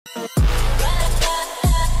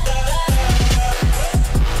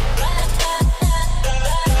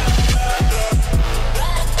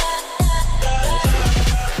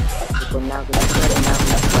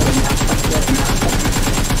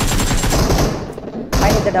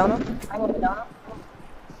మీద డౌన్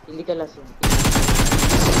కిందికి వెళ్ళొస్తుంది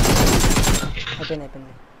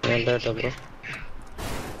అయిపోయింది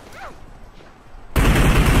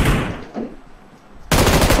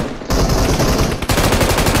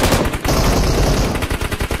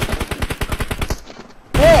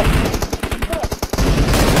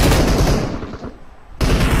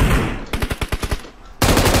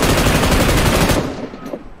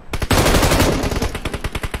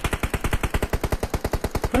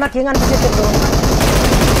బ్రో నాకేం అనిపించట్లేదు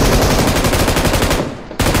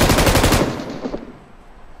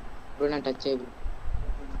బ్రో నా టచ్ చేయి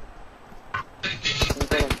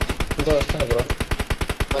ఇంకో వస్తాను బ్రో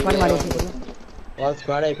వాళ్ళ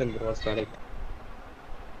స్క్వాడ్ అయిపోయింది బ్రో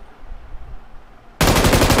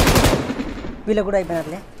వీళ్ళు కూడా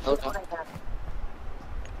అయిపోయినట్లే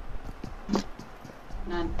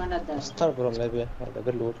వస్తారు బ్రో మేబీ వాళ్ళ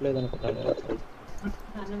దగ్గర లూట్ లేదనుకుంటాను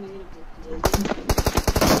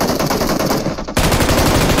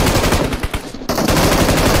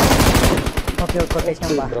ఓకే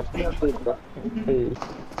కొట్టేసినాం బా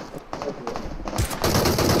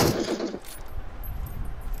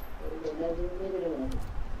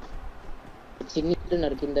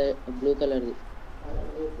సిగ్నేచర్ కింద బ్లూ కలర్ది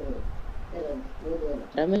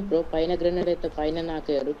రమేష్ బ్రో పైన గ్రెనేడ్ అయితే పైన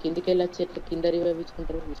నాకారు కిందికి వెళ్ళొచ్చి ఎట్లా కింద రివైవ్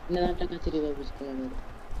ఇచ్చుకుంటారు చిన్న దాంట్లో వచ్చి రివైవ్ ఇచ్చుకున్నాడు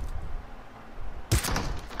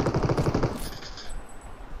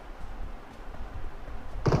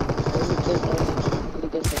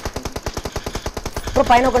బ్రో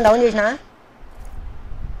పైన ఒక డౌన్ చేసిన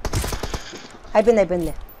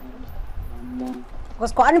అయిపోయింది ఒక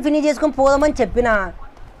స్క్వాడ్ని ఫినిష్ చేసుకొని పోదామని చెప్పిన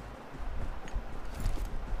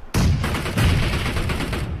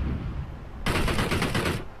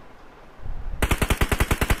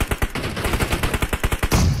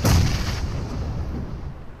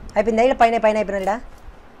అయిపోయింది ఇక్కడ పైన అయిపోయినా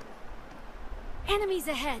enemies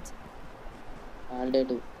ahead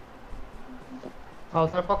ఆల్రెడీ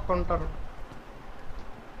అవసరం పక్క ఉంటారు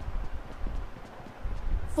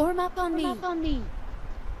form up on me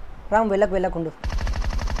Ram వెళ్ళకుండు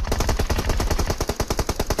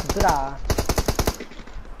ఇదురా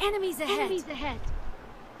enemies ahead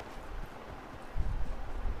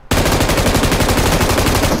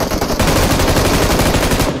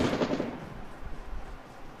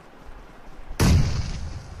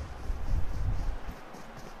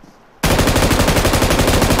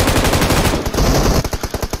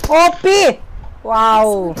OP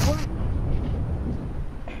wow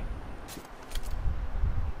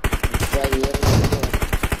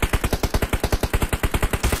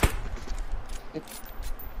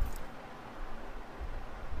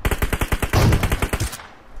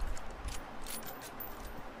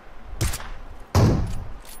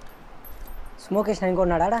smoke వేసిన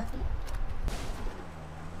ఇంకొన్నాడా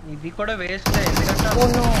ఇది కూడా వేస్ట్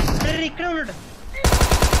ఎందుకంటే ఇక్కడ ఉన్నాడు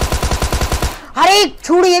అరే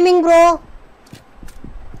చూడు ఏమింగ్ బ్రో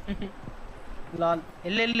లాల్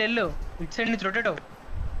ఎల్లు ఇట్ సైడ్ నుంచి రొటేట్ అవ్వు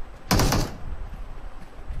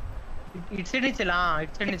ఇట్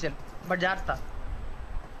సైడ్ నుంచి బట్ జాగ్రత్త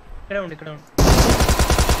ఇక్కడే ఉండు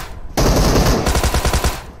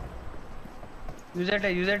యూజ్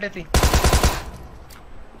అయితే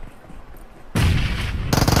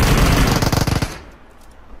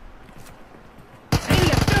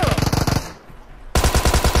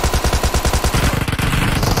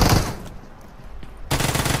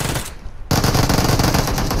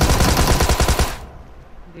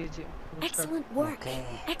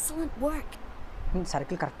excellent work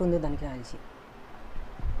సర్కిల్ కరెక్ట్ ఉంది దానికి అనేసి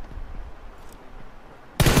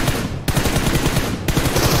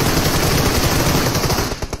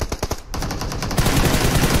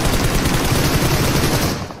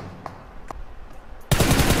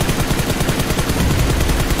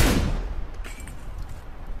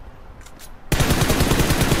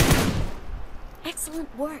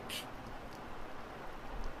excellent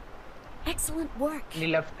work నీ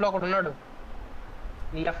లెఫ్ట్ లో ఒకడు ఉన్నాడు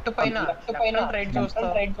నీ లెఫ్ట్ పైన రైట్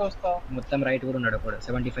చూస్తా మొత్తం రైట్ కూడా ఉన్నాడు ఒకడు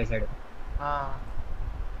 75 సైడ్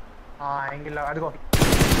యాంగిల్ అదిగో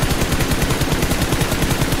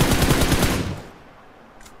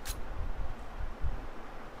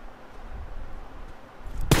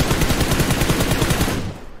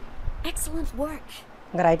excellent work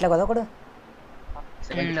ఇంకా రైట్ లో కదా ఒకడు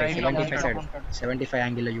 75 సైడ్ 75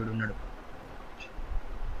 యాంగిల్ లో చూడు ఉన్నాడు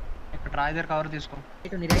ఇక్కడ డ్రైవర్ కవర్ తీసుకో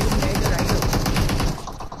రైట్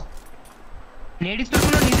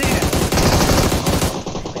నేడిస్తున్నాడు నిజే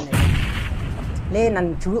లే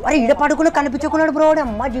నన్ను చూడు అరే ఈడ పడుకుని కనిపించకున్నాడు బ్రో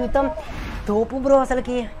అమ్మ జీవితం తోపు బ్రో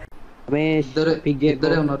అసలుకి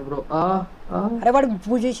ఇద్దరే ఉన్నారు బ్రో అరే వాడు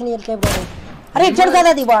పూజ చేసిన బ్రో అరే ఇచ్చాడు కదా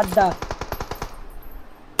అది వాద్దా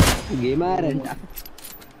గేమర్ అంట.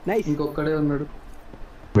 నైస్. ఇంకొక్కడే ఉన్నాడు.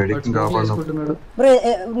 మెడికింగ్ కాపాడుకుంటున్నాడు. బ్రో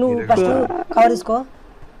నువ్వు ఫస్ట్ కవర్ తీసుకో.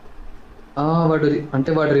 వాడు అంటే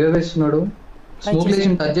వాడు రివైవ్ వేస్తున్నాడు. స్మోక్ లేచి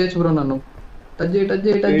టచ్ చేయొచ్చు బ్రో నన్ను. టచ్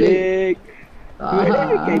చేయి.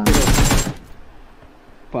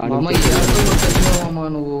 మామ మామ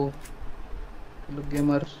నువ్వు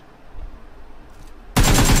గేమర్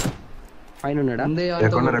పైన ఉన్నాడా?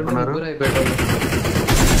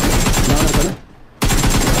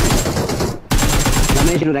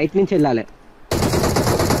 రమేష్ నువ్వు రైట్ నుంచి వెళ్ళాలి.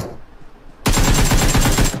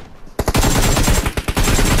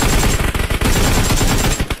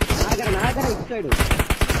 నాగర ఇటు సైడ్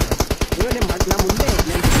నా ముందే.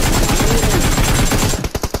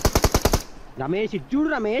 రమేష్ ఇటు చూడు.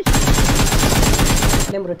 రమేష్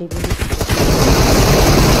బ్రో టీపీ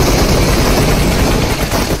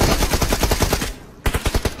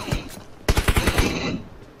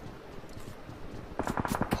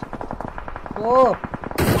ఓ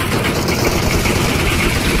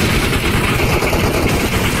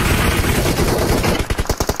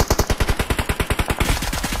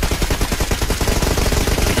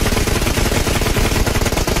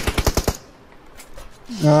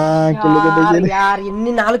యార్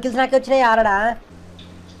ఎన్ని 4 కిల్స్ నాకే వచ్చినాయి ఆరడా.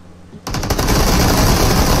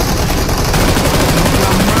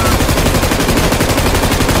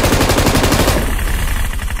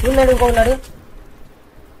 ఉన్నాడు ఇంకో ఉన్నాడు.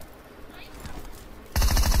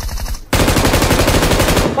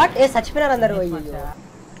 బట్ ఏ చచ్చిపోయినారు అందరు.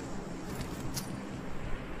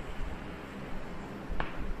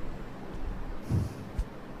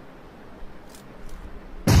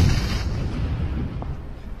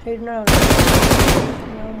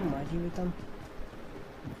 జీవితం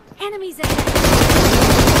Enemies ahead.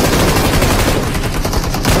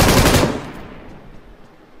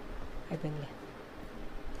 అయిపోయింది.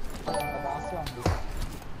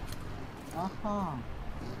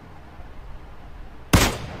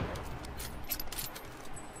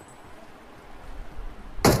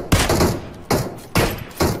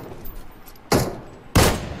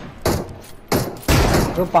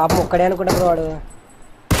 బ్రో పాపం ఒక్కడే అనుకుంటా బ్రో వాడు.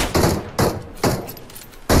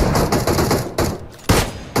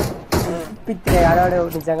 पित्रे आड़ाड़े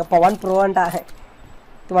निजंगा पवन प्रो अंटा है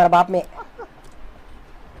तुम्हारा बाप में.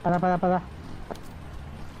 पदा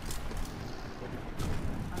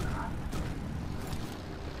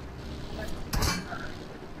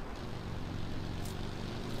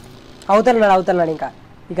అవుతున్నాడు ఇంకా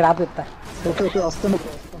ఇక్కడ ఆపిస్తా. వస్తుంది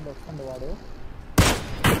వాడు.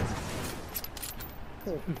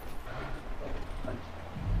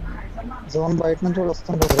 జోన్ బయట నుంచి కూడా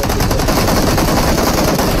వస్తుంది.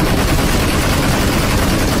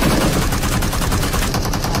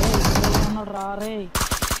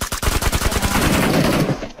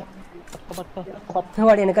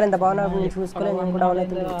 వాడు వెనకాల ఎంత బాగున్నా చూసుకోలేదు. నేను కూడా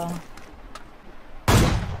అవుతుంది.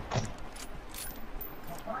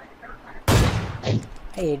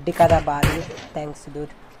 ఎడ్డి కదా బాగా. Thanks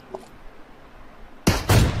Dude.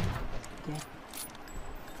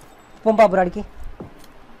 పంపా బ్రాడికి.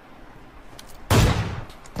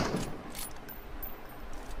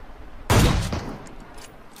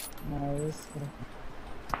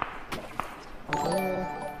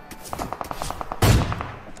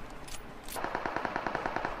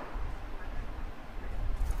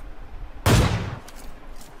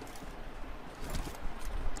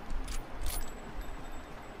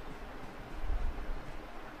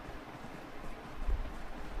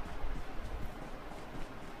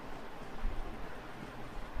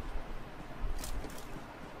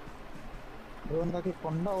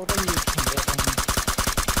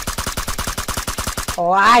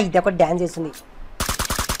 ఇది ఒక డాన్స్ చేస్తుంది.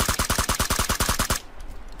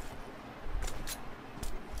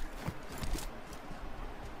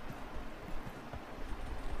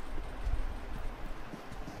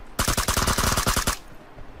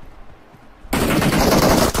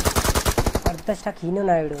 అర్ధ స్టాక్ ఈయన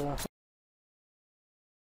ఉన్నాడు.